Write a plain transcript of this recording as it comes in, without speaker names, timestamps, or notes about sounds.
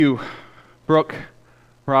You, Brooke,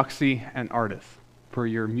 Roxy, and Ardith, for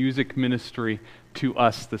your music ministry to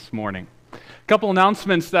us this morning. A couple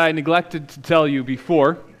announcements that I neglected to tell you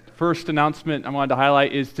before. First announcement I wanted to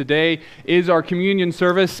highlight is today is our communion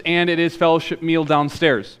service, and it is fellowship meal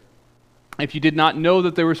downstairs. If you did not know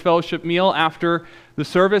that there was fellowship meal after the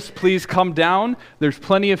service, please come down. There's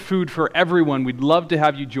plenty of food for everyone. We'd love to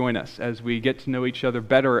have you join us as we get to know each other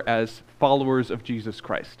better as followers of Jesus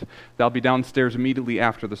Christ. That'll be downstairs immediately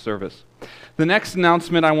after the service. The next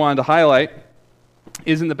announcement I wanted to highlight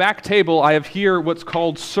is in the back table, I have here what's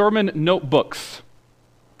called sermon notebooks.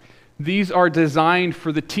 These are designed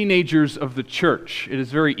for the teenagers of the church. It is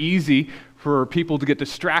very easy for people to get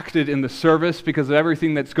distracted in the service because of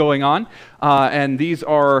everything that's going on. And these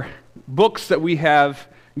are books that we have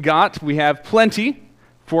got. We have plenty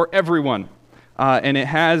for everyone. And it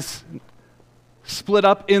has split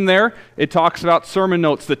up in there. It talks about sermon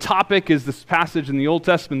notes. The topic is this passage in the Old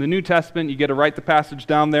Testament, the New Testament. You get to write the passage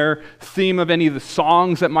down there. Theme of any of the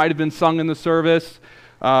songs that might have been sung in the service.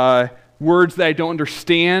 Words that I don't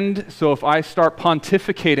understand. So if I start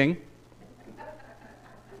pontificating,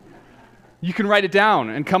 you can write it down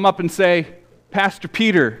and come up and say, Pastor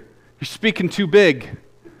Peter, you're speaking too big.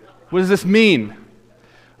 What does this mean?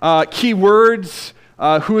 Key words,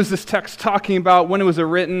 who is this text talking about? When was it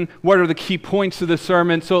written? What are the key points of the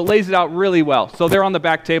sermon? So it lays it out really well. So they're on the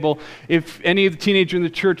back table. If any of the teenagers in the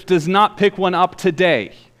church does not pick one up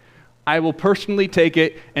today, I will personally take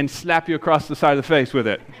it and slap you across the side of the face with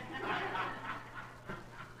it.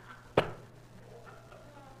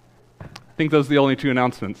 I think those are the only two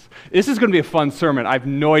announcements. This is going to be a fun sermon. I have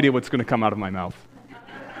no idea what's going to come out of my mouth.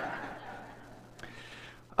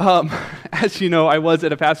 As you know, I was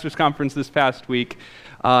at a pastor's conference this past week,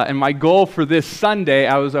 and my goal for this Sunday,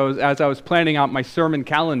 as I was planning out my sermon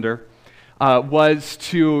calendar, was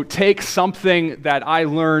to take something that I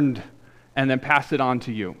learned and then pass it on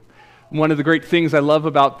to you. One of the great things I love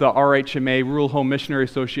about the RHMA, Rural Home Missionary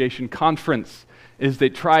Association Conference, is they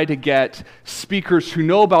try to get speakers who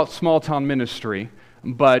know about small-town ministry,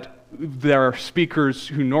 but there are speakers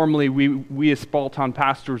who normally we as small-town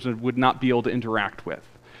pastors would not be able to interact with.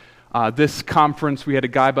 This conference, we had a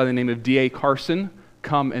guy by the name of D.A. Carson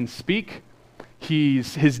come and speak.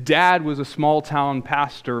 His dad was a small-town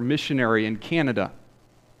pastor, missionary in Canada,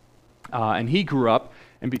 and he grew up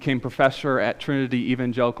and became professor at Trinity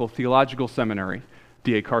Evangelical Theological Seminary.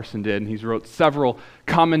 D.A. Carson did, and he's wrote several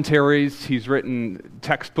commentaries. He's written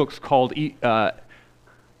textbooks called, I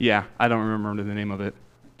don't remember the name of it,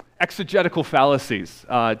 Exegetical Fallacies,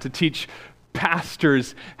 to teach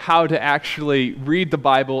pastors how to actually read the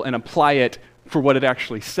Bible and apply it for what it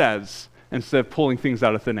actually says, instead of pulling things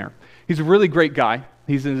out of thin air. He's a really great guy.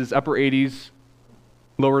 He's in his upper 80s,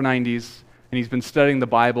 lower 90s, and he's been studying the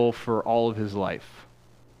Bible for all of his life.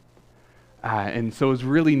 And so it was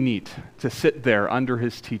really neat to sit there under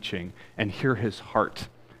his teaching and hear his heart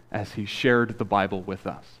as he shared the Bible with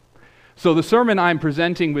us. So the sermon I'm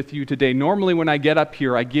presenting with you today, normally when I get up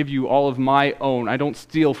here, I give you all of my own. I don't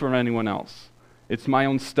steal from anyone else. It's my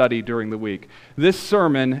own study during the week. This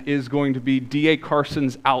sermon is going to be D.A.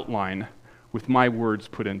 Carson's outline with my words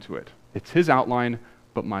put into it. It's his outline,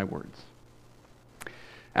 but my words.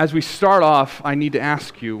 As we start off, I need to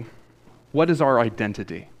ask you, what is our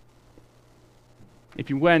identity? If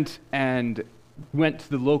you went to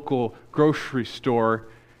the local grocery store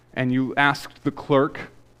and you asked the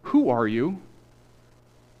clerk, who are you?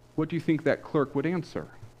 What do you think that clerk would answer?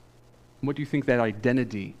 What do you think that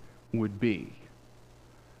identity would be?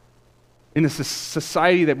 In the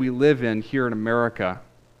society that we live in here in America,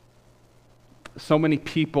 so many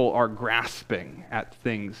people are grasping at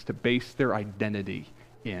things to base their identity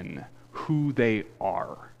in who they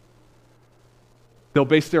are. They'll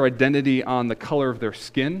base their identity on the color of their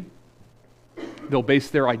skin. They'll base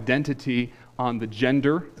their identity on the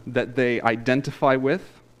gender that they identify with.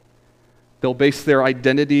 They'll base their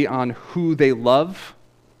identity on who they love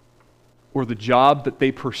or the job that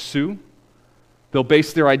they pursue. They'll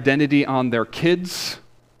base their identity on their kids.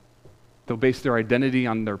 They'll base their identity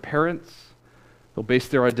on their parents. They'll base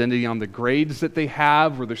their identity on the grades that they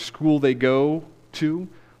have or the school they go to.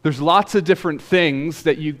 There's lots of different things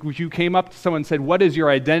that you came up to someone and said, what is your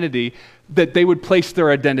identity, that they would place their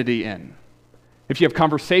identity in. If you have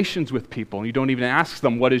conversations with people and you don't even ask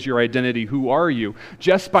them, what is your identity, who are you,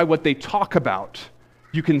 just by what they talk about,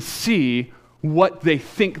 you can see what they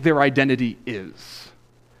think their identity is.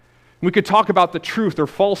 We could talk about the truth or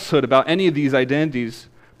falsehood about any of these identities,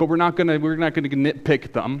 but we're not going to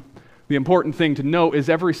nitpick them. The important thing to note is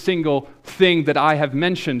every single thing that I have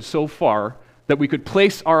mentioned so far that we could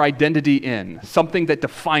place our identity in, something that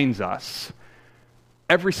defines us,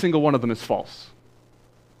 every single one of them is false.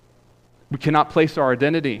 We cannot place our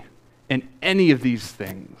identity in any of these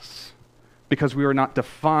things because we are not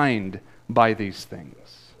defined by these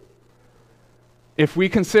things. If we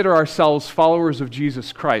consider ourselves followers of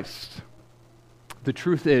Jesus Christ, the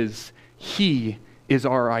truth is, He is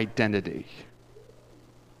our identity.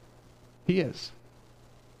 He is.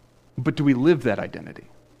 But do we live that identity?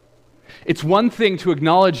 It's one thing to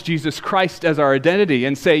acknowledge Jesus Christ as our identity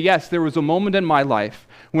and say, yes, there was a moment in my life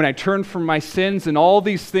when I turned from my sins and all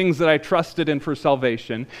these things that I trusted in for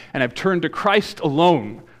salvation, and I've turned to Christ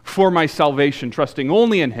alone for my salvation, trusting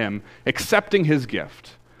only in Him, accepting His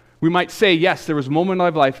gift. We might say, yes, there was a moment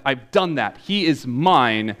in my life, I've done that. He is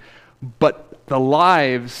mine, but the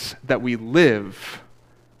lives that we live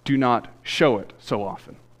do not show it so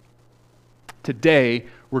often. Today,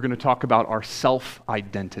 we're going to talk about our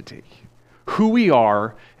self-identity, who we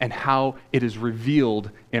are and how it is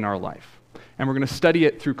revealed in our life. And we're going to study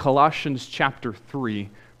it through Colossians chapter 3,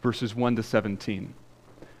 verses 1 to 17.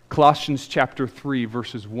 Colossians chapter 3,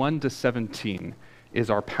 verses 1 to 17 is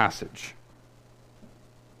our passage.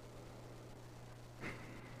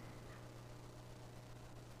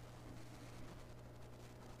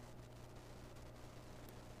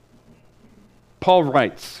 Paul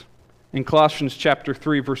writes in Colossians chapter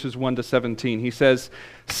 3, verses 1 to 17, he says,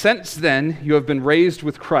 "Since then you have been raised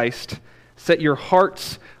with Christ, set your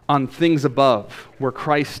hearts on things above, where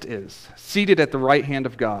Christ is, seated at the right hand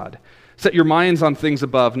of God. Set your minds on things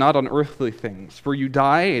above, not on earthly things, for you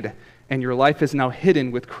died, and your life is now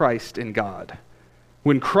hidden with Christ in God.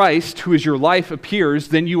 When Christ, who is your life, appears,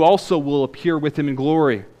 then you also will appear with Him in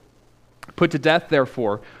glory. Put to death,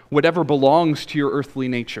 therefore, whatever belongs to your earthly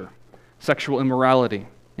nature: sexual immorality,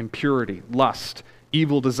 impurity, lust,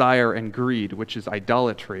 evil desire, and greed, which is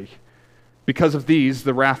idolatry. Because of these,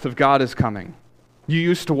 the wrath of God is coming. You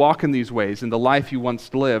used to walk in these ways in the life you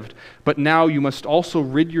once lived, but now you must also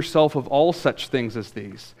rid yourself of all such things as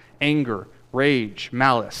these: anger, rage,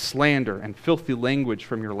 malice, slander, and filthy language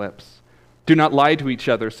from your lips. Do not lie to each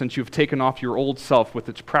other, since you have taken off your old self with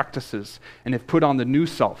its practices and have put on the new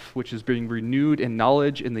self, which is being renewed in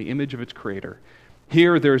knowledge in the image of its Creator.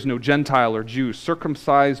 Here there is no Gentile or Jew,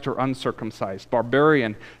 circumcised or uncircumcised,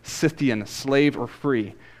 barbarian, Scythian, slave or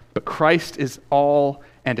free, but Christ is all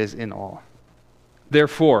and is in all.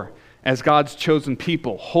 Therefore, as God's chosen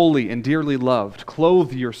people, holy and dearly loved,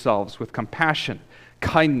 clothe yourselves with compassion,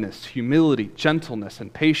 kindness, humility, gentleness,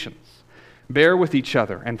 and patience. Bear with each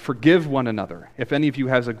other and forgive one another if any of you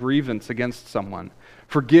has a grievance against someone.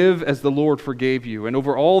 Forgive as the Lord forgave you, and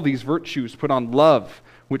over all these virtues put on love,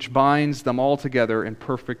 which binds them all together in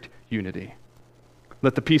perfect unity.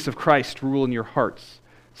 Let the peace of Christ rule in your hearts,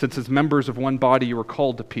 since as members of one body you are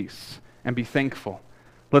called to peace, and be thankful.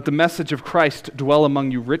 Let the message of Christ dwell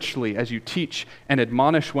among you richly as you teach and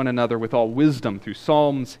admonish one another with all wisdom through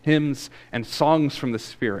psalms, hymns, and songs from the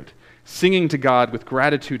Spirit, singing to God with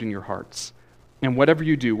gratitude in your hearts. And whatever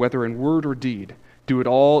you do, whether in word or deed, do it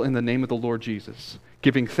all in the name of the Lord Jesus,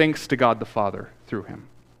 giving thanks to God the Father through Him."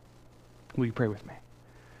 Will you pray with me?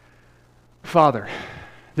 Father,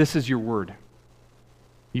 this is your word.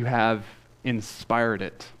 You have inspired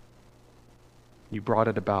it. You brought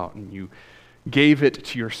it about, and you gave it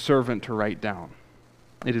to your servant to write down.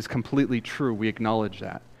 It is completely true. We acknowledge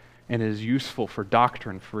that. And it is useful for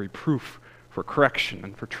doctrine, for reproof, for correction,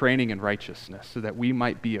 and for training in righteousness, so that we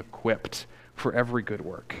might be equipped for every good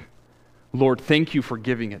work. Lord, thank you for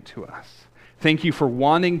giving it to us. Thank you for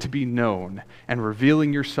wanting to be known and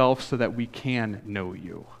revealing yourself so that we can know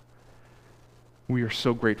you. We are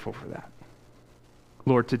so grateful for that.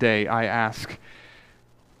 Lord, today I ask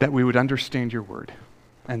that we would understand your word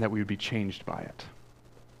and that we would be changed by it.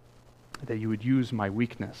 That you would use my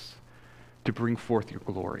weakness to bring forth your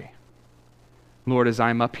glory. Lord, as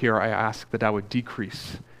I'm up here, I ask that I would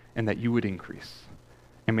decrease and that you would increase.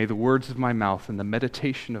 And may the words of my mouth and the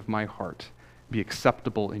meditation of my heart be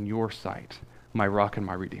acceptable in your sight, my rock and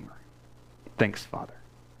my redeemer. Thanks, Father.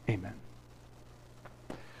 Amen.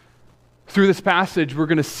 Through this passage, we're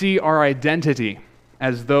going to see our identity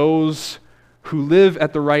as those who live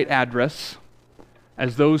at the right address,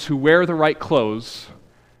 as those who wear the right clothes,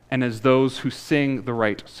 and as those who sing the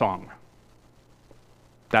right song.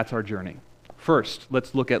 That's our journey. First,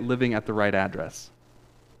 let's look at living at the right address.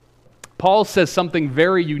 Paul says something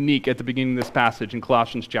very unique at the beginning of this passage in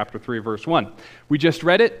Colossians chapter 3, verse 1. We just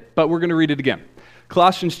read it, but we're going to read it again.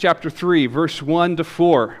 Colossians chapter 3, verse 1 to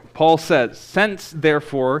 4, Paul says, "Since,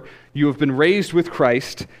 therefore, you have been raised with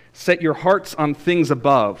Christ, set your hearts on things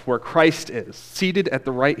above, where Christ is, seated at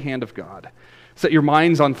the right hand of God. Set your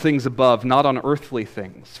minds on things above, not on earthly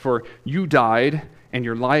things. For you died, and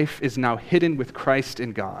your life is now hidden with Christ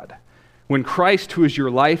in God. When Christ, who is your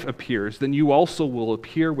life, appears, then you also will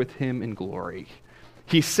appear with him in glory.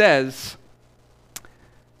 He says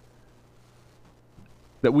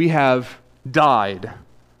that we have died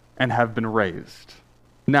and have been raised.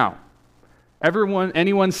 Now, is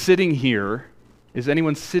anyone sitting here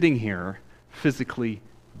physically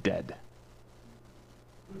dead?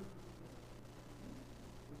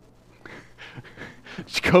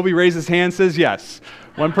 Jacoby raises his hand, says yes.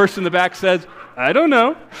 One person in the back says, I don't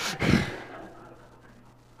know.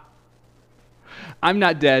 I'm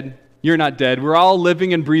not dead. You're not dead. We're all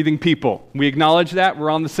living and breathing people. We acknowledge that.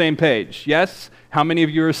 We're on the same page. Yes? How many of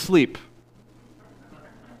you are asleep?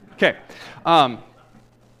 Okay.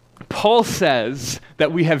 Paul says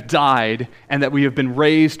that we have died and that we have been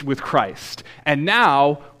raised with Christ. And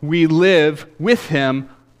now we live with him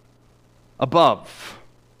above,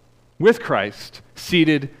 with Christ,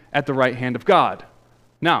 seated at the right hand of God.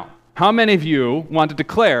 Now, how many of you want to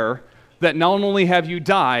declare that not only have you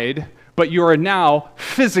died, but you are now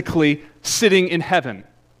physically sitting in heaven?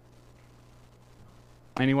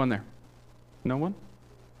 Anyone there? No one?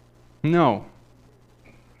 No.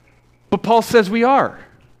 But Paul says we are.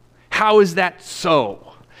 How is that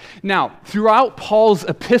so? Now, throughout Paul's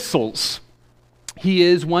epistles, he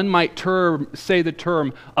is, one might say the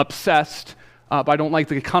term obsessed, but I don't like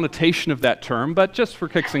the connotation of that term, but just for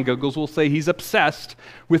kicks and giggles, we'll say he's obsessed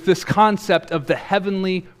with this concept of the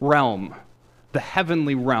heavenly realm. The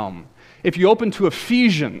heavenly realm. If you open to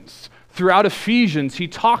Ephesians, throughout Ephesians, he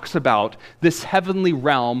talks about this heavenly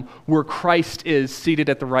realm where Christ is seated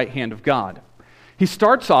at the right hand of God. He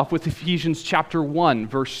starts off with Ephesians chapter 1,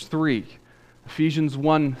 verse 3. Ephesians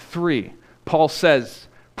 1:3. Paul says,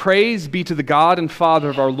 "Praise be to the God and Father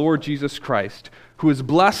of our Lord Jesus Christ, who has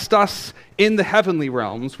blessed us in the heavenly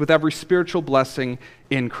realms with every spiritual blessing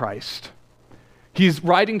in Christ." He's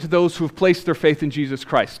writing to those who have placed their faith in Jesus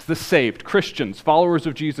Christ, the saved, Christians, followers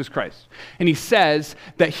of Jesus Christ. And he says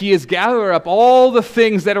that he has gathered up all the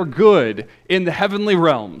things that are good in the heavenly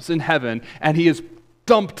realms in heaven, and he has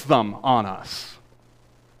dumped them on us.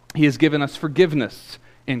 He has given us forgiveness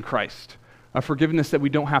in Christ, a forgiveness that we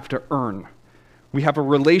don't have to earn. We have a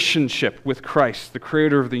relationship with Christ, the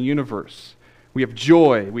creator of the universe. We have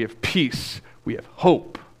joy, we have peace, we have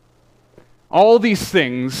hope. All these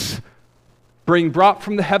things brought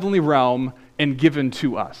from the heavenly realm and given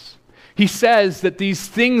to us. He says that these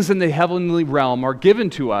things in the heavenly realm are given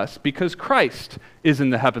to us because Christ is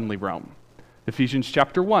in the heavenly realm. Ephesians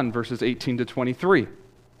chapter 1, verses 18 to 23.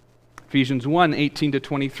 Ephesians 1, 18 to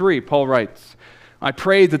 23, Paul writes, "I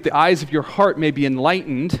pray that the eyes of your heart may be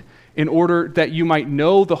enlightened in order that you might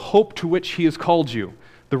know the hope to which he has called you,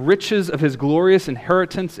 the riches of his glorious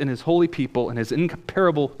inheritance in his holy people, and his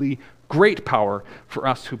incomparably great power for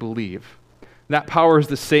us who believe. That power is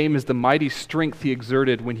the same as the mighty strength he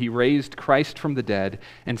exerted when he raised Christ from the dead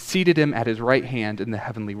and seated him at his right hand in the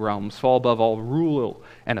heavenly realms, far above all rule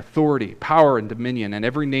and authority, power and dominion, and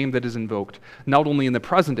every name that is invoked, not only in the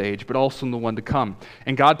present age, but also in the one to come.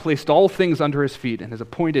 And God placed all things under his feet and has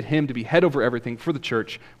appointed him to be head over everything for the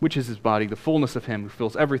church, which is his body, the fullness of him who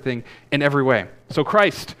fills everything in every way." So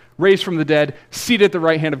Christ, raised from the dead, seated at the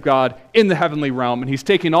right hand of God in the heavenly realm, and he's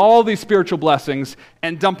taking all these spiritual blessings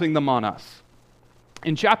and dumping them on us.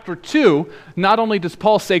 In chapter 2, not only does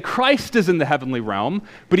Paul say Christ is in the heavenly realm,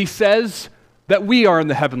 but he says that we are in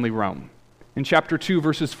the heavenly realm. In chapter 2,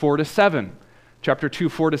 verses 4 to 7, chapter 2,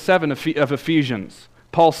 4 to 7 of Ephesians,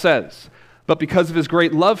 Paul says, "But because of his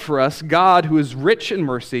great love for us, God, who is rich in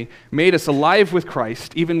mercy, made us alive with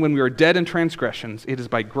Christ, even when we were dead in transgressions. It is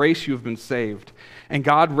by grace you have been saved. And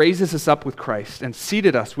God raises us up with Christ and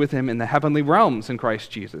seated us with him in the heavenly realms in Christ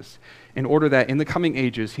Jesus, in order that in the coming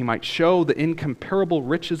ages he might show the incomparable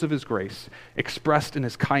riches of his grace expressed in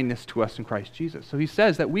his kindness to us in Christ Jesus." So he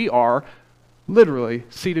says that we are literally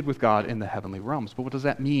seated with God in the heavenly realms. But what does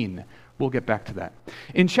that mean? We'll get back to that.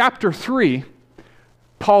 In chapter 3,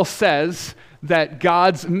 Paul says that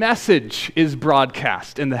God's message is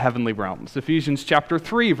broadcast in the heavenly realms. Ephesians chapter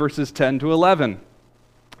 3, verses 10 to 11.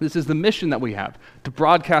 This is the mission that we have, to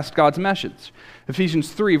broadcast God's message.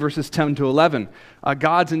 Ephesians 3, verses 10 to 11.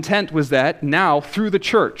 God's intent was that now, through the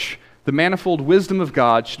church, the manifold wisdom of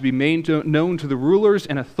God should be made known to the rulers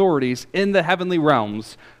and authorities in the heavenly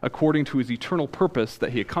realms, according to his eternal purpose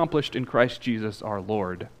that he accomplished in Christ Jesus our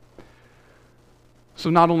Lord. So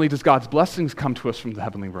not only does God's blessings come to us from the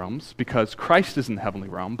heavenly realms, because Christ is in the heavenly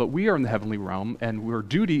realm, but we are in the heavenly realm, and our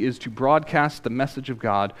duty is to broadcast the message of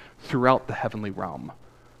God throughout the heavenly realm.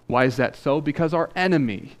 Why is that so? Because our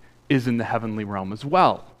enemy is in the heavenly realm as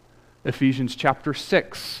well. Ephesians chapter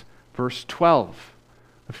 6, verse 12.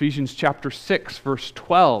 Ephesians chapter 6, verse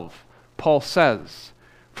 12, Paul says,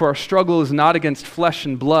 "For our struggle is not against flesh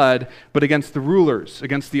and blood, but against the rulers,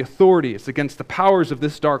 against the authorities, against the powers of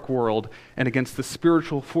this dark world, and against the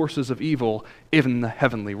spiritual forces of evil in the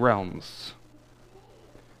heavenly realms."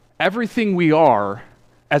 Everything we are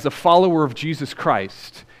as a follower of Jesus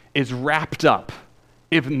Christ is wrapped up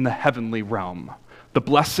in the heavenly realm. The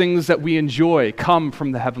blessings that we enjoy come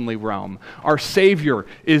from the heavenly realm. Our Savior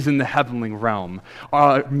is in the heavenly realm.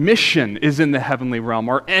 Our mission is in the heavenly realm.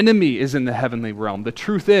 Our enemy is in the heavenly realm. The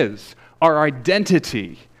truth is, our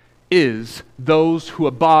identity is those who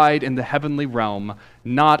abide in the heavenly realm,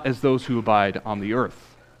 not as those who abide on the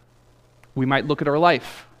earth. We might look at our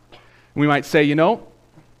life. We might say,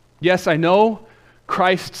 yes, I know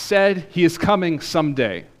Christ said he is coming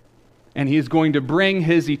someday. And he is going to bring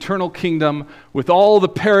his eternal kingdom with all the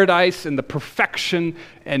paradise and the perfection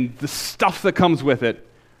and the stuff that comes with it.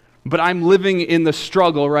 But I'm living in the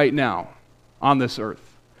struggle right now on this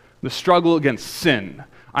earth. The struggle against sin.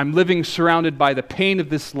 I'm living surrounded by the pain of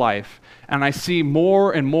this life. And I see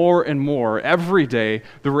more and more and more every day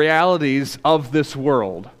the realities of this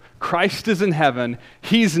world. Christ is in heaven.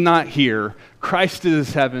 He's not here. Christ is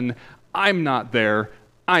in heaven. I'm not there.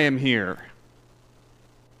 I am here.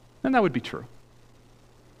 And that would be true.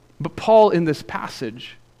 But Paul, in this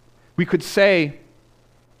passage, we could say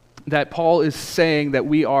that Paul is saying that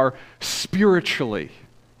we are spiritually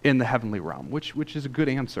in the heavenly realm, which is a good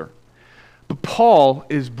answer. But Paul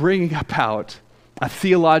is bringing about a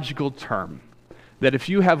theological term that if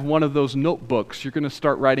you have one of those notebooks, you're going to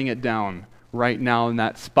start writing it down right now in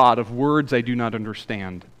that spot of words I do not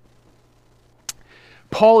understand.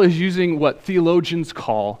 Paul is using what theologians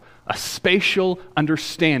call a spatial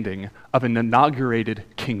understanding of an inaugurated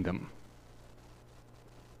kingdom.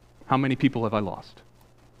 How many people have I lost?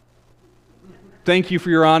 Thank you for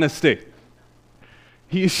your honesty.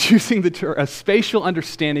 He is using the term a spatial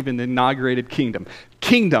understanding of an inaugurated kingdom.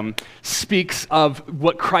 Kingdom speaks of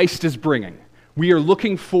what Christ is bringing. We are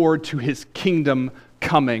looking forward to his kingdom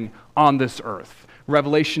coming on this earth.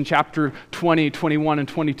 Revelation chapter 20, 21, and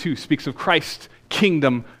 22 speaks of Christ's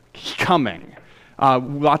kingdom coming.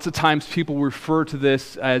 Lots of times people refer to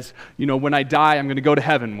this as, when I die, I'm going to go to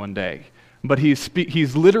heaven one day. But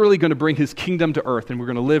he's literally going to bring his kingdom to earth, and we're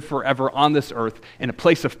going to live forever on this earth in a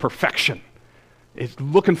place of perfection. It's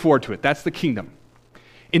looking forward to it. That's the kingdom.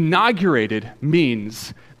 Inaugurated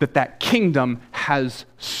means that kingdom has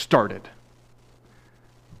started.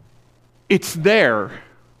 It's there,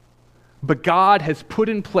 but God has put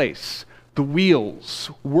in place the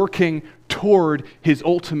wheels working toward his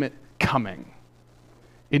ultimate coming.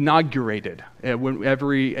 Inaugurated.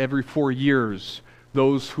 Every 4 years,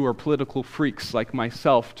 those who are political freaks like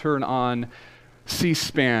myself turn on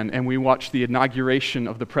C-SPAN and we watch the inauguration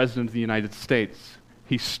of the President of the United States.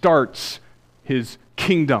 He starts his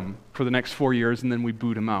kingdom for the next 4 years and then we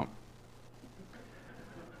boot him out.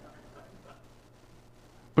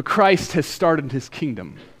 But Christ has started his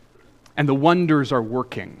kingdom and the wonders are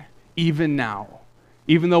working even now.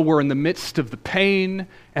 Even though we're in the midst of the pain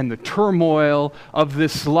and the turmoil of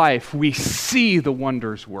this life, we see the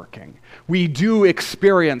wonders working. We do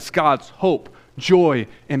experience God's hope, joy,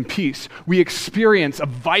 and peace. We experience a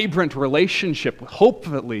vibrant relationship,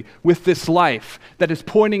 hopefully, with this life that is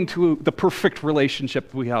pointing to the perfect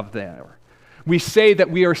relationship we have there. We say that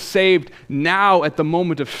we are saved now at the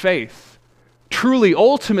moment of faith. Truly,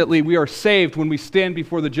 ultimately, we are saved when we stand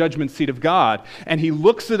before the judgment seat of God. And he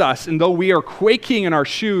looks at us, and though we are quaking in our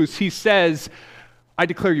shoes, he says, I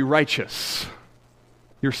declare you righteous.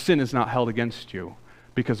 Your sin is not held against you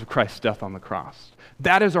because of Christ's death on the cross.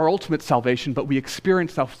 That is our ultimate salvation, but we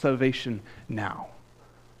experience salvation now.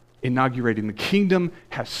 Inaugurating the kingdom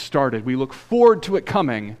has started. We look forward to it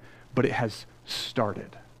coming, but it has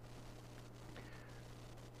started.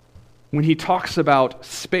 When he talks about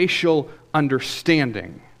spatial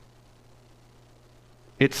understanding,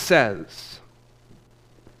 it says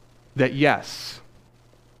that yes,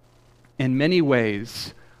 in many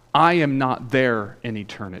ways, I am not there in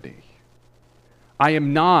eternity. I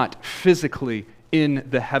am not physically in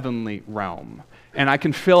the heavenly realm. And I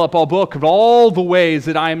can fill up a book of all the ways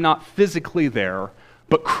that I am not physically there,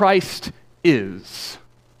 but Christ is.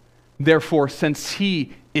 Therefore, since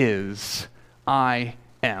he is, I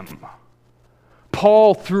am.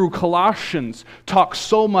 Paul, through Colossians, talks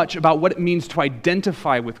so much about what it means to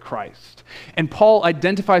identify with Christ. And Paul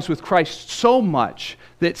identifies with Christ so much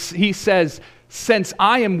that he says, since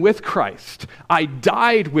I am with Christ, I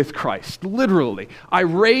died with Christ, literally. I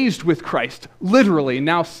raised with Christ, literally.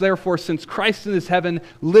 Now, therefore, since Christ is in heaven,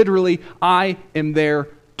 literally, I am there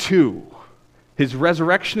too. His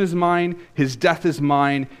resurrection is mine. His death is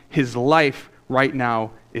mine. His life right now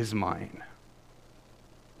is mine.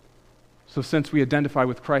 So since we identify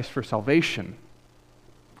with Christ for salvation,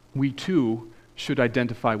 we too should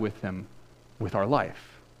identify with him with our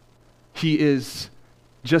life. He is,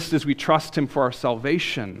 just as we trust him for our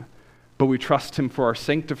salvation, but we trust him for our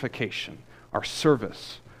sanctification, our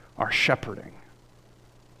service, our shepherding.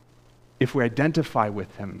 If we identify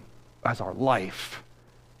with him as our life,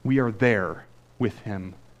 we are there with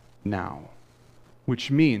him now. Which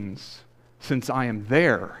means, since I am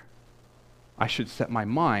there, I should set my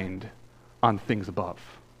mind on things above,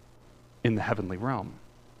 in the heavenly realm,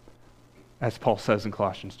 as Paul says in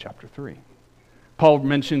Colossians chapter 3. Paul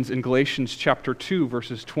mentions in Galatians chapter 2,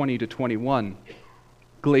 verses 20 to 21.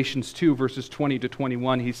 Galatians 2, verses 20 to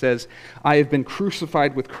 21, he says, I have been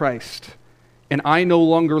crucified with Christ, and I no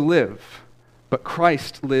longer live, but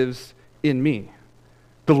Christ lives in me.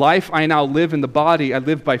 The life I now live in the body, I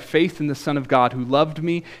live by faith in the Son of God who loved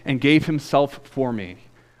me and gave himself for me.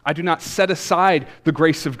 I do not set aside the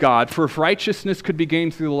grace of God, for if righteousness could be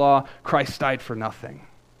gained through the law, Christ died for nothing.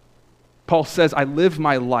 Paul says, I live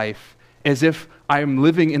my life as if I am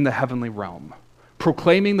living in the heavenly realm,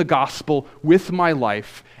 proclaiming the gospel with my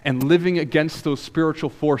life and living against those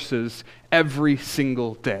spiritual forces every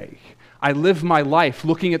single day. I live my life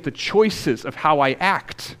looking at the choices of how I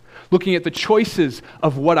act, looking at the choices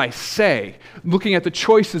of what I say, looking at the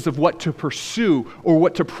choices of what to pursue or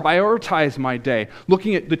what to prioritize my day,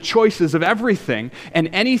 looking at the choices of everything, and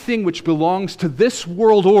anything which belongs to this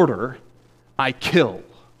world order, I kill.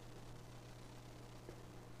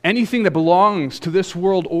 Anything that belongs to this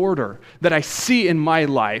world order that I see in my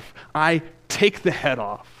life, I take the head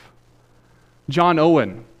off. John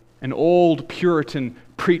Owen, an old Puritan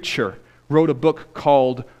preacher, wrote a book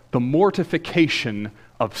called The Mortification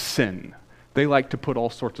of Sin. They liked to put all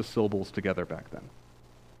sorts of syllables together back then.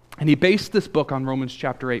 And he based this book on Romans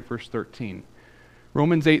chapter 8, verse 13.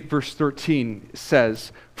 Romans 8, verse 13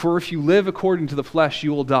 says, For if you live according to the flesh,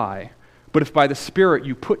 you will die. But if by the Spirit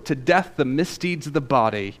you put to death the misdeeds of the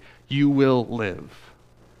body, you will live.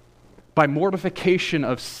 By mortification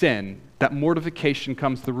of sin, that mortification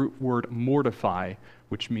comes the root word mortify,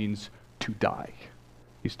 which means to die.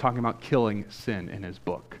 He's talking about killing sin in his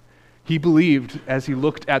book. He believed, as he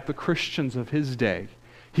looked at the Christians of his day,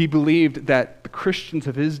 he believed that the Christians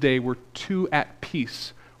of his day were too at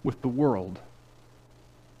peace with the world.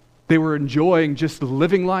 They were enjoying just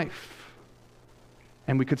living life.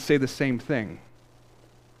 And we could say the same thing.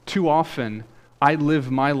 Too often, I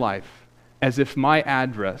live my life as if my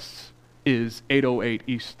address is 808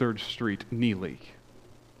 East 3rd Street, Neely,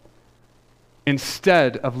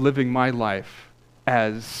 instead of living my life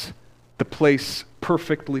as the place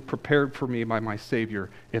perfectly prepared for me by my Savior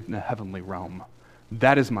in the heavenly realm.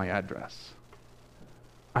 That is my address.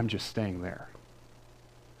 I'm just staying there.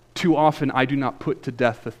 Too often, I do not put to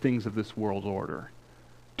death the things of this world order.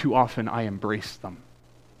 Too often, I embrace them,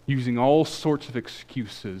 using all sorts of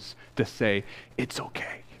excuses to say, it's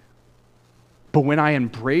okay. But when I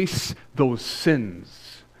embrace those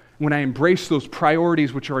sins, when I embrace those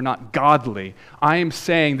priorities which are not godly, I am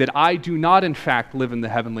saying that I do not in fact live in the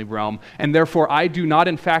heavenly realm, and therefore I do not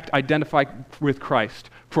in fact identify with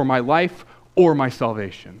Christ for my life or my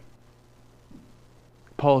salvation.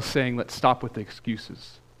 Paul is saying, let's stop with the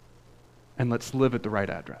excuses, and let's live at the right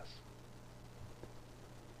address.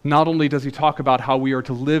 Not only does he talk about how we are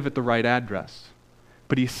to live at the right address,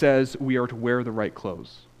 but he says we are to wear the right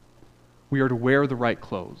clothes. We are to wear the right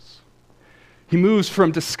clothes. He moves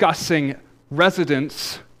from discussing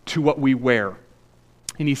residence to what we wear.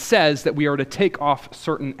 And he says that we are to take off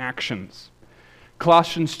certain actions.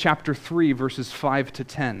 Colossians chapter 3, verses 5 to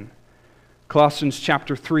 10. Colossians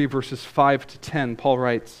chapter 3, verses 5 to 10, Paul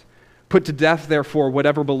writes, Put to death, therefore,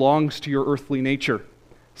 whatever belongs to your earthly nature,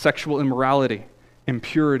 sexual immorality,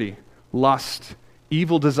 impurity, lust,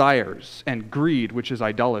 evil desires, and greed, which is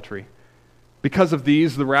idolatry. Because of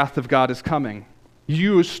these, the wrath of God is coming.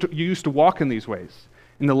 You used to walk in these ways,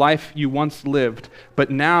 in the life you once lived, but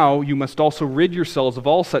now you must also rid yourselves of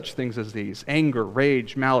all such things as these: anger,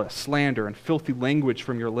 rage, malice, slander, and filthy language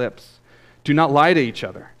from your lips. Do not lie to each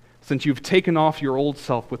other, since you've taken off your old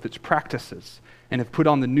self with its practices, and have put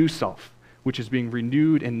on the new self, which is being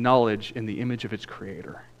renewed in knowledge in the image of its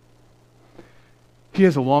creator. He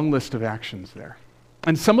has a long list of actions there.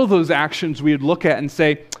 And some of those actions we would look at and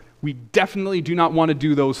say, we definitely do not want to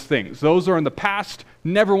do those things. Those are in the past,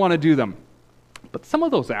 never want to do them. But some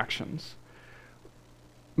of those actions,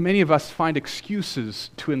 many of us find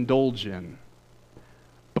excuses to indulge in.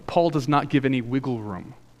 But Paul does not give any wiggle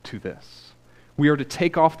room to this. We are to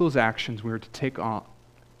take off those actions. We are to take on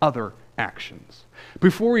other actions.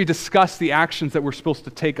 Before we discuss the actions that we're supposed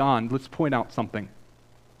to take on, let's point out something.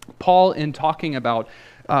 Paul, in talking about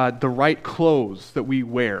the right clothes that we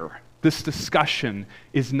wear, this discussion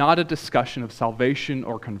is not a discussion of salvation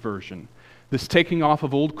or conversion. This taking off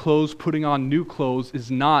of old clothes, putting on new clothes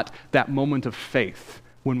is not that moment of faith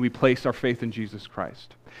when we place our faith in Jesus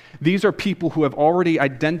Christ. These are people who have already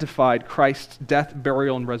identified Christ's death,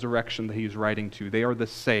 burial, and resurrection that he's writing to. They are the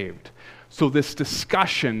saved. So this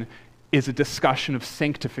discussion is a discussion of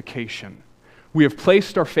sanctification. We have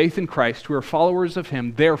placed our faith in Christ. We are followers of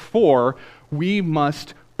him. Therefore, we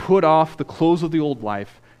must put off the clothes of the old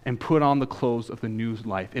life and put on the clothes of the new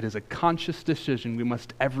life. It is a conscious decision we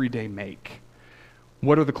must every day make.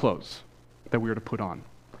 What are the clothes that we are to put on?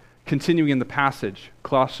 Continuing in the passage,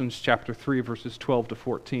 Colossians chapter 3, verses 12 to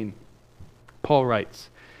 14, Paul writes,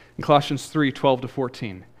 in Colossians 3, 12 to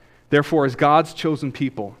 14, "Therefore, as God's chosen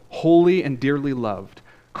people, holy and dearly loved,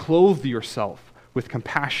 clothe yourself with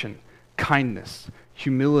compassion, kindness,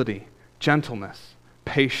 humility, gentleness,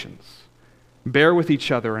 patience. Bear with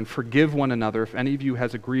each other and forgive one another if any of you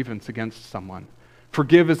has a grievance against someone.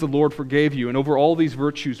 Forgive as the Lord forgave you, and over all these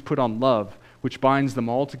virtues put on love, which binds them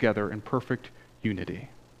all together in perfect unity."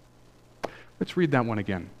 Let's read that one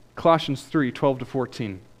again. Colossians 3, 12 to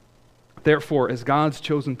 14. "Therefore, as God's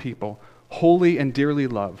chosen people, holy and dearly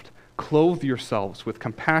loved, clothe yourselves with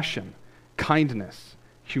compassion, kindness,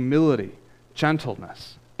 humility,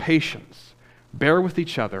 gentleness, patience. Bear with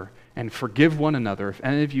each other and forgive one another if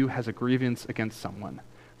any of you has a grievance against someone.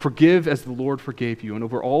 Forgive as the Lord forgave you, and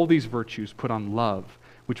over all these virtues put on love,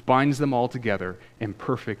 which binds them all together in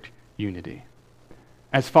perfect unity."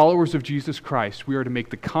 As followers of Jesus Christ, we are to make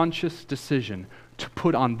the conscious decision to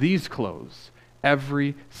put on these clothes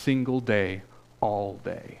every single day, all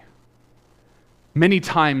day. Many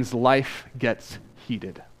times life gets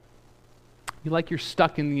heated. You're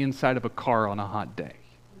stuck in the inside of a car on a hot day.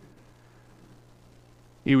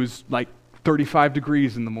 It was like 35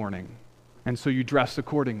 degrees in the morning, and so you dress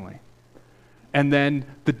accordingly. And then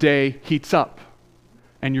the day heats up,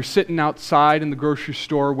 and you're sitting outside in the grocery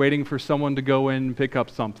store waiting for someone to go in and pick up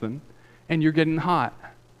something, and you're getting hot.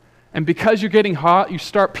 And because you're getting hot, you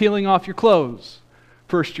start peeling off your clothes.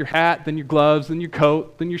 First your hat, then your gloves, then your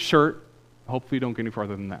coat, then your shirt. Hopefully you don't get any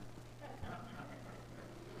farther than that.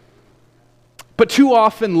 But too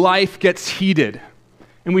often life gets heated,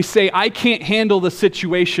 and we say, I can't handle the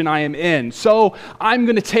situation I am in, so I'm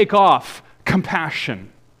going to take off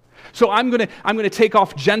compassion. So I'm going to take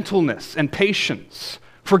off gentleness and patience.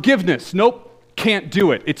 Forgiveness, nope, can't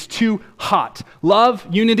do it. It's too hot. Love,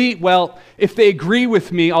 unity, well, if they agree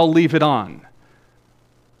with me, I'll leave it on.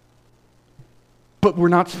 But we're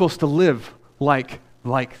not supposed to live like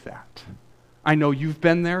that. I know you've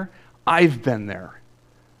been there. I've been there.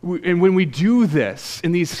 And when we do this,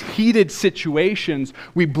 in these heated situations,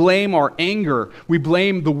 we blame our anger, we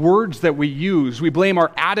blame the words that we use, we blame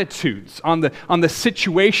our attitudes on the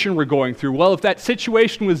situation we're going through. Well, if that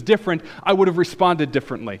situation was different, I would have responded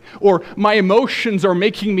differently. Or my emotions are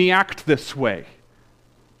making me act this way.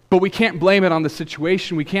 But we can't blame it on the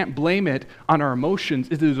situation. We can't blame it on our emotions.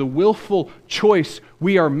 It is a willful choice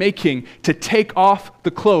we are making to take off the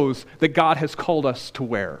clothes that God has called us to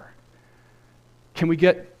wear. Can we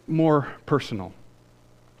get more personal?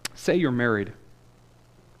 Say you're married.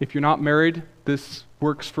 If you're not married, this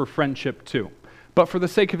works for friendship too. But for the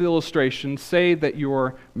sake of the illustration, say that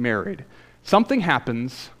you're married. Something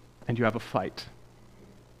happens and you have a fight.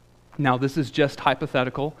 Now, this is just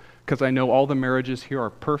hypothetical because I know all the marriages here are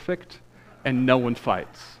perfect and no one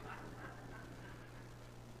fights.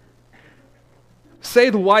 Say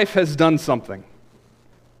the wife has done something.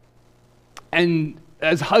 And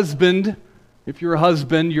as husband, if you're a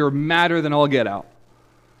husband, you're madder than all get out.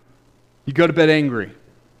 You go to bed angry.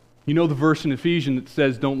 You know the verse in Ephesians that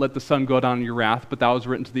says, don't let the sun go down in your wrath, but that was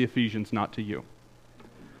written to the Ephesians, not to you.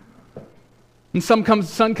 And sun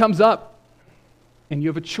comes up, and you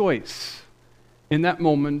have a choice in that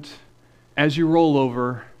moment as you roll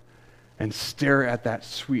over and stare at that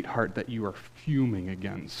sweetheart that you are fuming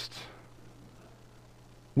against.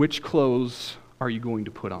 Which clothes are you going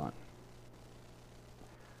to put on?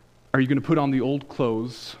 Are you going to put on the old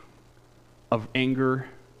clothes of anger,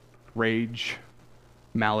 rage,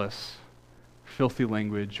 malice, filthy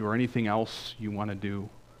language, or anything else you want to do?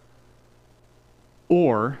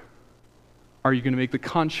 Or are you going to make the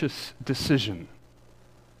conscious decision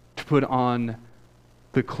to put on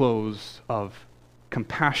the clothes of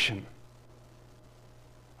compassion?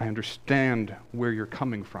 I understand where you're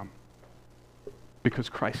coming from because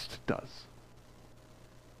Christ does.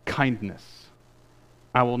 Kindness.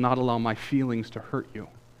 I will not allow my feelings to hurt you.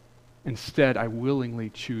 Instead, I willingly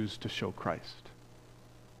choose to show Christ.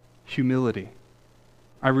 Humility.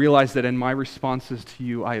 I realize that in my responses to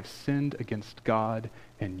you, I have sinned against God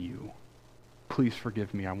and you. Please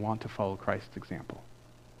forgive me. I want to follow Christ's example.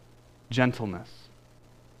 Gentleness.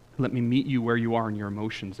 Let me meet you where you are in your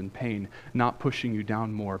emotions and pain, not pushing you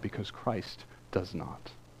down more because Christ does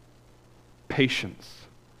not. Patience.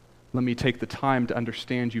 Let me take the time to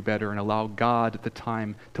understand you better and allow God the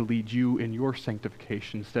time to lead you in your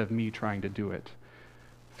sanctification instead of me trying to do it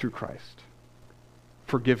through Christ.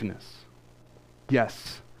 Forgiveness.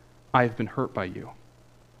 Yes, I have been hurt by you,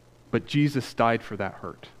 but Jesus died for that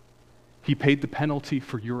hurt. He paid the penalty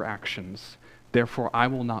for your actions. Therefore, I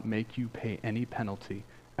will not make you pay any penalty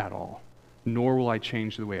at all, nor will I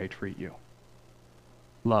change the way I treat you.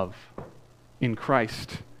 Love. In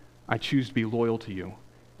Christ, I choose to be loyal to you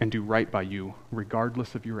and do right by you,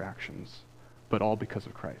 regardless of your actions, but all because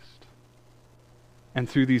of Christ. And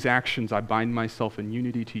through these actions, I bind myself in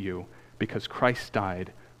unity to you because Christ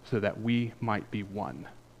died so that we might be one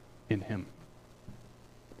in him.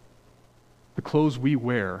 The clothes we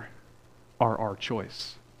wear are our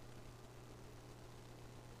choice.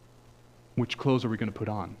 Which clothes are we going to put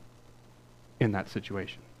on in that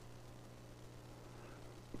situation?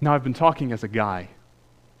 Now, I've been talking as a guy,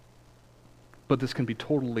 but this can be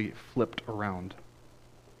totally flipped around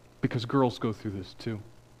because girls go through this too.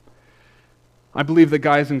 I believe that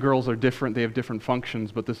guys and girls are different. They have different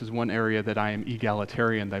functions, but this is one area that I am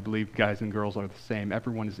egalitarian. I believe guys and girls are the same.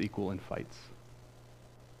 Everyone is equal in fights.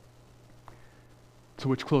 So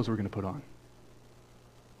which clothes are we going to put on?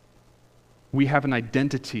 We have an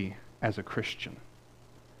identity as a Christian.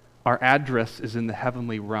 Our address is in the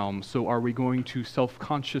heavenly realm, so are we going to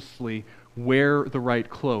self-consciously wear the right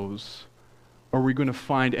clothes, or are we going to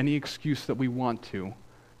find any excuse that we want to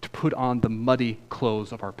put on the muddy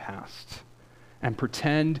clothes of our past and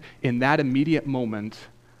pretend in that immediate moment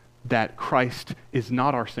that Christ is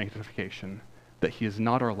not our sanctification, that he is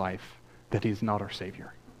not our life, that he is not our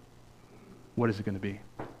Savior? What is it going to be?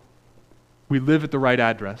 We live at the right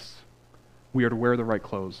address. We are to wear the right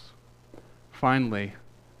clothes. Finally,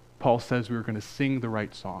 Paul says we are going to sing the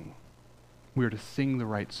right song. We are to sing the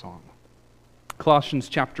right song. Colossians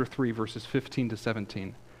chapter 3, verses 15 to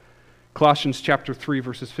 17. Colossians chapter 3,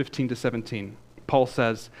 verses 15 to 17. Paul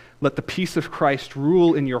says, "Let the peace of Christ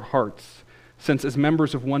rule in your hearts, since as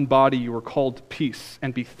members of one body you are called to peace,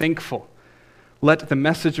 and be thankful. Let the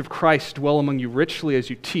message of Christ dwell among you richly as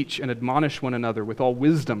you teach and admonish one another with all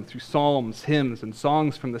wisdom through psalms, hymns, and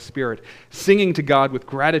songs from the Spirit, singing to God with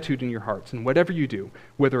gratitude in your hearts. And whatever you do,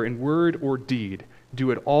 whether in word or deed, do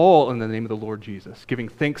it all in the name of the Lord Jesus, giving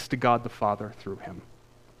thanks to God the Father through him."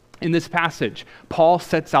 In this passage, Paul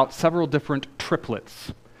sets out several different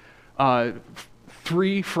triplets,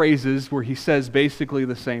 three phrases where he says basically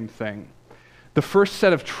the same thing. The first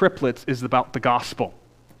set of triplets is about the gospel.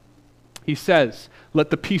 He says,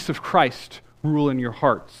 "Let the peace of Christ rule in your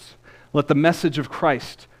hearts. Let the message of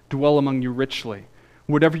Christ dwell among you richly.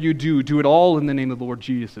 Whatever you do, do it all in the name of the Lord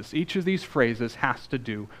Jesus." Each of these phrases has to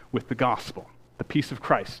do with the gospel, the peace of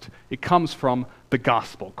Christ. It comes from the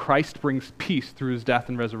gospel. Christ brings peace through his death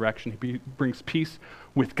and resurrection. He brings peace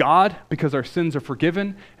with God because our sins are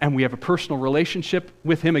forgiven and we have a personal relationship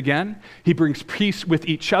with him again. He brings peace with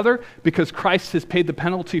each other because Christ has paid the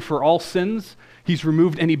penalty for all sins. He's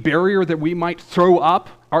removed any barrier that we might throw up,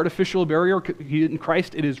 artificial barrier. In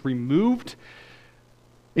Christ, it is removed.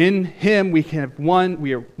 In him, we can have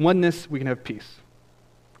we are oneness, we can have peace.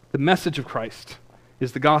 The message of Christ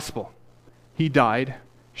is the gospel. He died,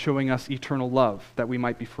 showing us eternal love, that we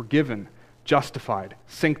might be forgiven, justified,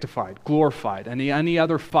 sanctified, glorified, and any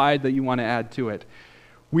other "fied" that you want to add to it.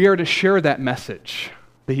 We are to share that message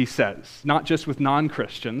that he says, not just with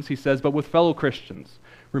non-Christians, he says, but with fellow Christians,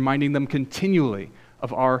 reminding them continually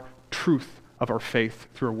of our truth of our faith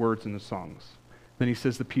through our words and the songs. Then he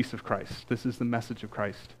says the peace of Christ. This is the message of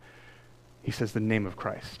Christ. He says the name of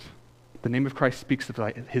Christ. The name of Christ speaks of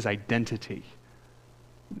his identity.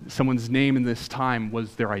 Someone's name in this time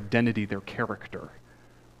was their identity, their character.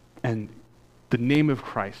 And the name of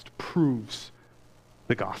Christ proves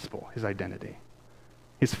the gospel, his identity.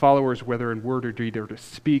 His followers, whether in word or deed, are to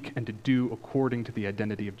speak and to do according to the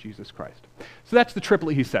identity of Jesus Christ. So that's the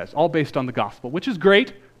triplet he says, all based on the gospel, which is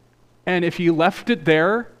great. And if he left it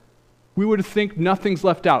there, we would think nothing's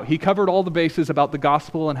left out. He covered all the bases about the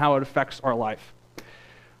gospel and how it affects our life.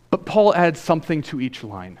 But Paul adds something to each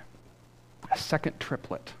line, a second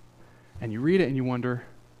triplet. And you read it and you wonder,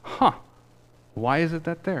 why is it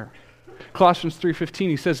that there? Colossians 3:15,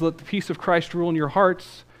 he says, "Let the peace of Christ rule in your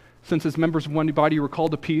hearts, since as members of one body you were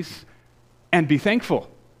called to peace, and be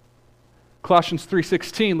thankful." Colossians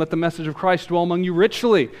 3:16, let the message of Christ dwell among you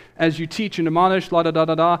richly as you teach and admonish,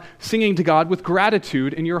 singing to God with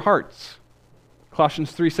gratitude in your hearts.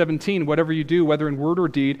 Colossians 3:17, whatever you do, whether in word or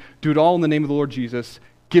deed, do it all in the name of the Lord Jesus,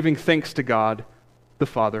 giving thanks to God the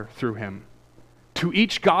Father through him. To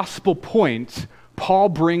each gospel point, Paul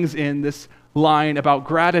brings in this line about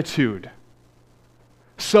gratitude.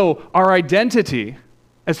 So our identity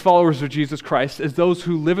as followers of Jesus Christ, as those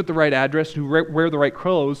who live at the right address, who wear the right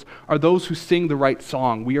clothes, are those who sing the right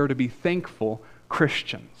song. We are to be thankful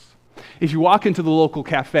Christians. If you walk into the local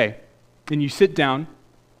cafe and you sit down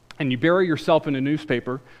and you bury yourself in a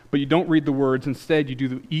newspaper, but you don't read the words, instead you do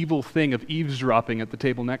the evil thing of eavesdropping at the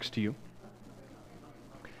table next to you,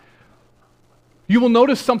 you will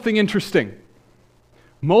notice something interesting.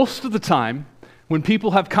 Most of the time, when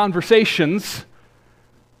people have conversations,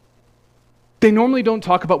 they normally don't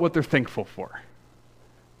talk about what they're thankful for.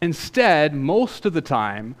 Instead, most of the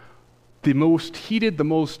time, the most heated, the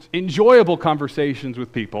most enjoyable conversations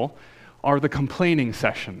with people are the complaining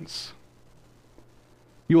sessions.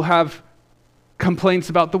 You'll have complaints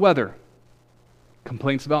about the weather,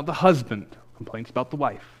 complaints about the husband, complaints about the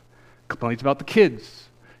wife, complaints about the kids,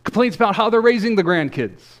 complaints about how they're raising the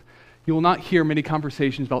grandkids. You will not hear many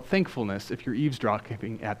conversations about thankfulness if you're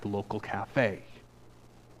eavesdropping at the local cafe.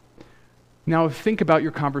 Now, think about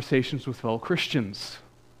your conversations with fellow Christians.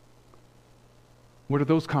 What are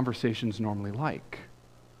those conversations normally like?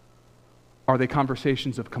 Are they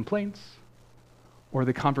conversations of complaints, or are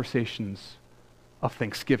they conversations of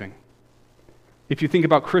thanksgiving? If you think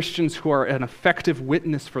about Christians who are an effective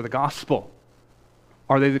witness for the gospel,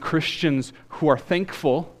 are they the Christians who are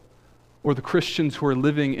thankful, or the Christians who are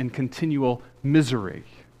living in continual misery?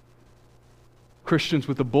 Christians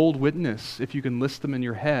with a bold witness, if you can list them in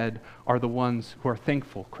your head, are the ones who are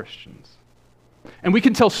thankful Christians. And we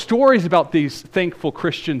can tell stories about these thankful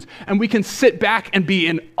Christians, and we can sit back and be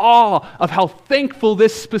in awe of how thankful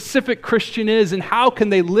this specific Christian is, and how can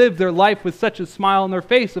they live their life with such a smile on their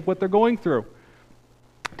face of what they're going through.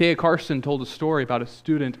 D.A. Carson told a story about a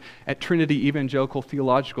student at Trinity Evangelical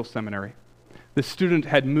Theological Seminary. The student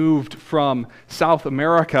had moved from South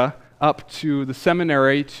America up to the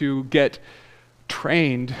seminary to get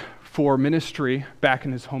trained for ministry back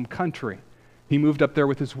in his home country. He moved up there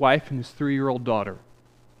with his wife and his 3-year-old daughter.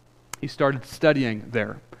 He started studying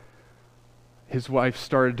there. His wife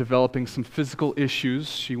started developing some physical issues.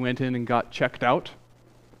 She went in and got checked out,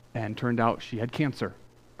 and turned out she had cancer.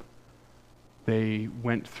 They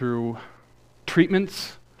went through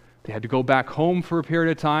treatments. They had to go back home for a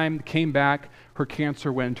period of time, came back, her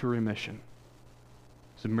cancer went into remission.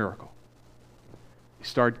 It's a miracle.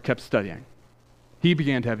 He kept studying. He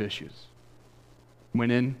began to have issues.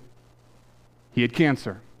 Went in, he had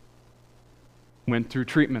cancer. Went through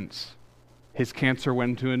treatments. His cancer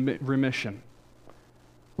went into remission.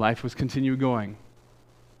 Life was continuing going.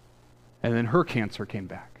 And then her cancer came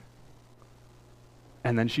back.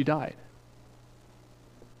 And then she died.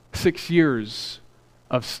 6 years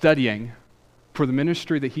of studying for the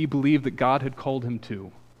ministry that he believed that God had called him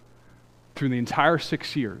to. Through the entire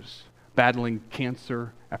 6 years, battling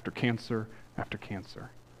cancer after cancer after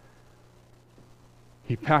cancer.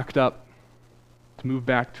 He packed up to move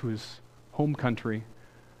back to his home country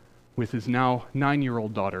with his now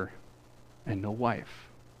 9-year-old daughter and no wife.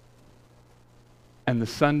 And the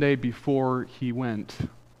Sunday before he went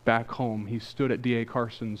back home, he stood at D.A.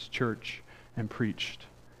 Carson's church and preached.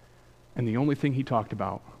 And the only thing he talked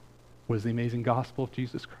about was the amazing gospel of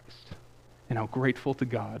Jesus Christ and how grateful to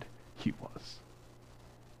God he was.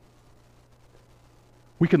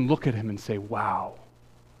 We can look at him and say, wow,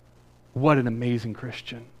 what an amazing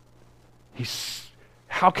Christian.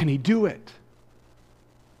 How can he do it?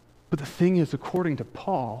 But the thing is, according to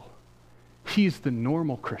Paul, he's the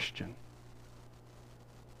normal Christian.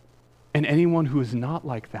 And anyone who is not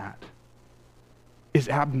like that is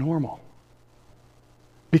abnormal.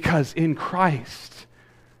 Because in Christ,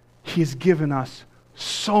 he has given us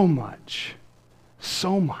so much,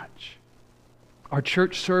 so much. Our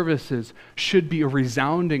church services should be a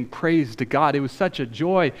resounding praise to God. It was such a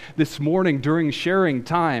joy this morning during sharing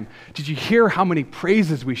time. Did you hear how many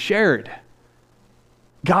praises we shared?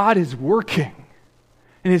 God is working.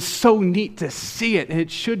 And it's so neat to see it. And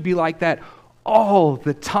it should be like that all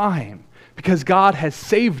the time. Because God has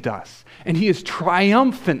saved us. And he is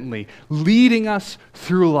triumphantly leading us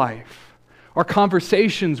through life. Our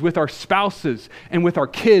conversations with our spouses and with our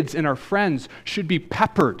kids and our friends should be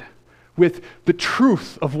peppered with the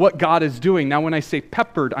truth of what God is doing. Now, when I say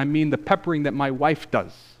peppered, I mean the peppering that my wife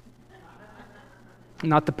does.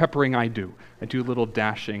 Not the peppering I do. I do a little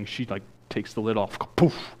dashing. She takes the lid off.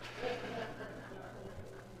 Poof.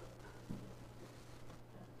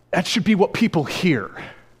 That should be what people hear,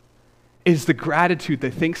 is the gratitude,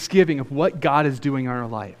 the thanksgiving of what God is doing in our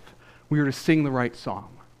life. We are to sing the right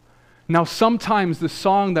song. Now, sometimes the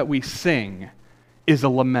song that we sing is a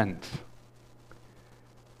lament.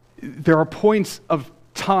 There are points of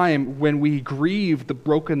time when we grieve the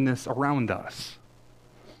brokenness around us.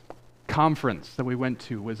 Conference that we went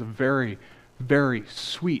to was a very, very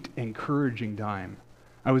sweet, encouraging time.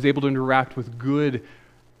 I was able to interact with good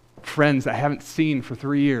friends I haven't seen for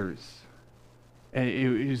 3 years. And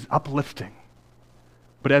it was uplifting.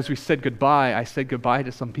 But as we said goodbye, I said goodbye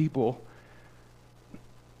to some people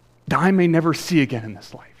that I may never see again in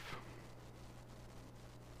this life.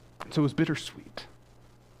 So it was bittersweet.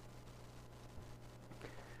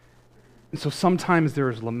 And so sometimes there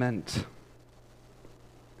is lament.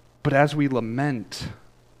 But as we lament,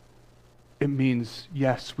 it means,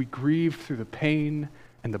 yes, we grieve through the pain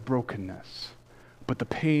and the brokenness. But the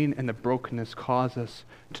pain and the brokenness cause us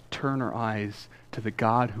to turn our eyes to the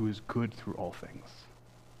God who is good through all things.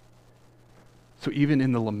 So even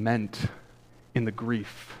in the lament, in the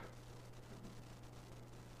grief,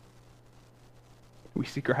 we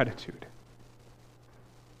see gratitude.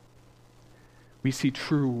 We see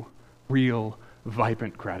true, real,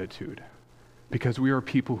 vibrant gratitude because we are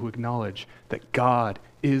people who acknowledge that God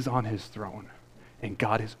is on his throne and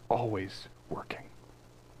God is always working.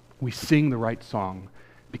 We sing the right song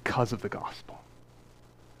because of the gospel.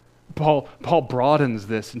 Paul broadens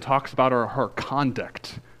this and talks about our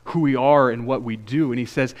conduct, who we are and what we do. And he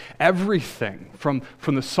says everything, from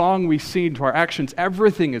the song we sing to our actions,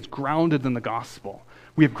 everything is grounded in the gospel.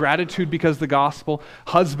 We have gratitude because of the gospel.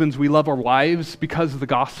 Husbands, we love our wives because of the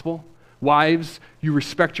gospel. Wives, you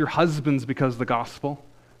respect your husbands because of the gospel.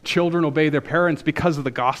 Children obey their parents because of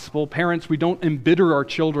the gospel. Parents, we don't embitter our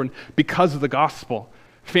children because of the gospel.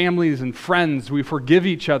 Families and friends, we forgive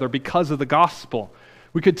each other because of the gospel.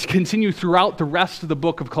 We could continue throughout the rest of the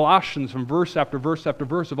book of Colossians from verse after verse after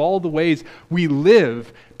verse of all the ways we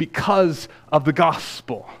live because of the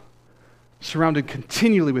gospel, surrounded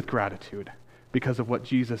continually with gratitude because of what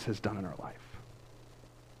Jesus has done in our life.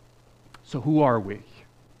 So who are we?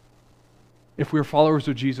 If we are followers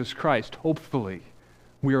of Jesus Christ, hopefully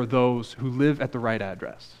we are those who live at the right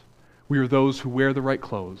address. We are those who wear the right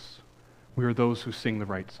clothes. We are those who sing the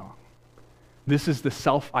right song. This is the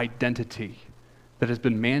self-identity that has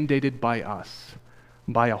been mandated by us,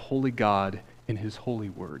 by a holy God in his holy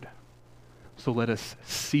word. So let us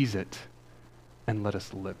seize it and let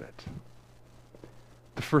us live it.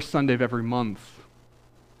 The first Sunday of every month,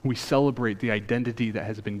 we celebrate the identity that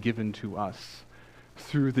has been given to us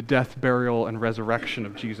through the death, burial, and resurrection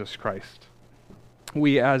of Jesus Christ.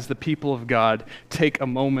 We, as the people of God, take a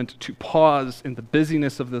moment to pause in the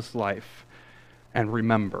busyness of this life and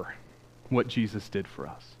remember what Jesus did for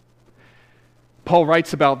us. Paul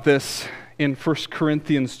writes about this in 1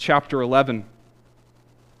 Corinthians chapter 11.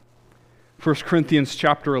 1 Corinthians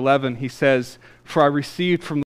chapter 11, he says, "For I received from